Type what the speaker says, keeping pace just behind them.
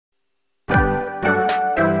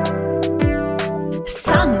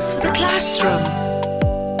Songs for the Classroom.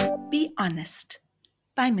 Be Honest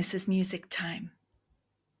by Mrs. Music Time.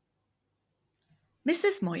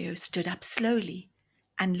 Mrs. Moyo stood up slowly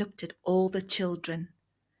and looked at all the children.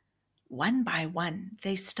 One by one,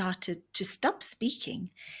 they started to stop speaking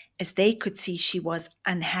as they could see she was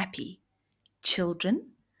unhappy. Children,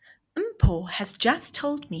 Mpo has just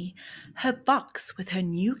told me her box with her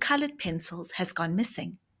new colored pencils has gone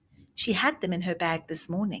missing. She had them in her bag this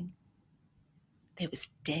morning. There was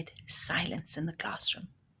dead silence in the classroom.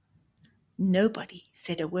 Nobody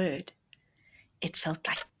said a word. It felt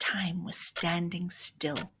like time was standing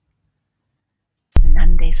still.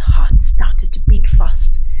 Zenande's heart started to beat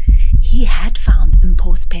fast. He had found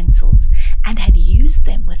Mpo's pencils and had used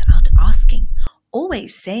them without asking,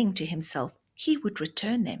 always saying to himself he would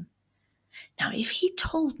return them. Now, if he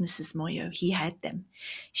told Mrs. Moyo he had them,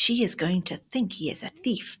 she is going to think he is a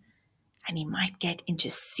thief, and he might get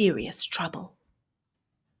into serious trouble.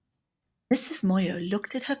 Mrs. Moyo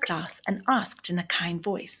looked at her class and asked in a kind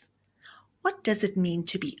voice, "What does it mean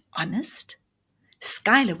to be honest?"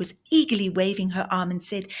 Skylar was eagerly waving her arm and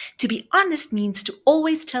said, "To be honest means to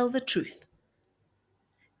always tell the truth."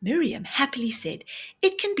 Miriam happily said,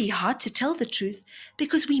 "It can be hard to tell the truth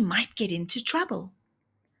because we might get into trouble."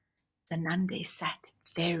 Zenande sat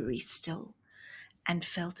very still and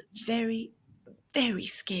felt very, very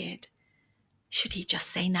scared. Should he just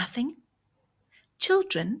say nothing?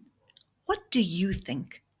 Children, what do you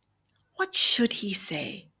think? What should he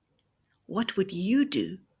say? What would you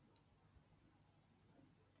do?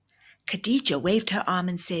 Khadija waved her arm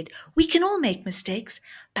and said, "We can all make mistakes,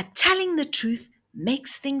 but telling the truth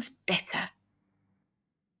makes things better."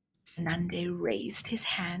 Zenande raised his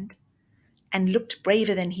hand and looked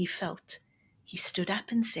braver than he felt. He stood up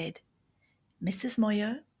and said, "Mrs.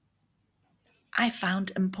 Moyo, I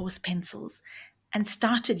found Mpo's pencils and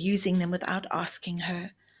started using them without asking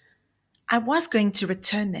her. I was going to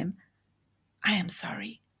return them. I am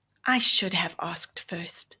sorry. I should have asked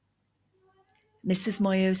first." Mrs.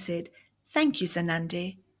 Moyo said, "Thank you,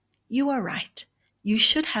 Zenande. You are right. You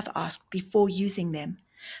should have asked before using them,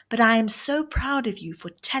 but I am so proud of you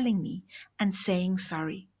for telling me and saying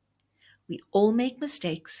sorry. We all make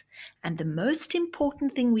mistakes, and the most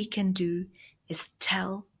important thing we can do is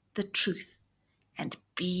tell the truth and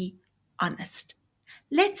be honest."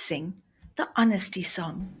 Let's sing the honesty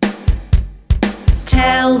song.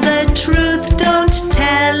 Tell the truth, don't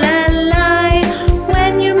tell a lie.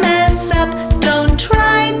 When you mess up, don't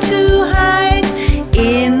try to hide.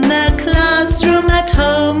 In the classroom, at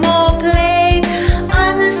home or play,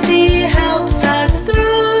 honesty helps us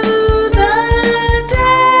through the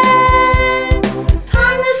day.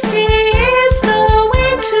 Honesty is the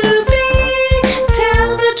way to be. Tell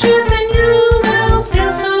the truth and you will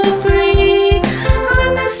feel so free.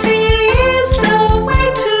 Honesty is the way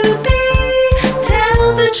to be. Tell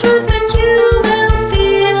the truth and you will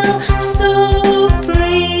feel so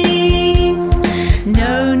free.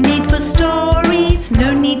 No need for stories.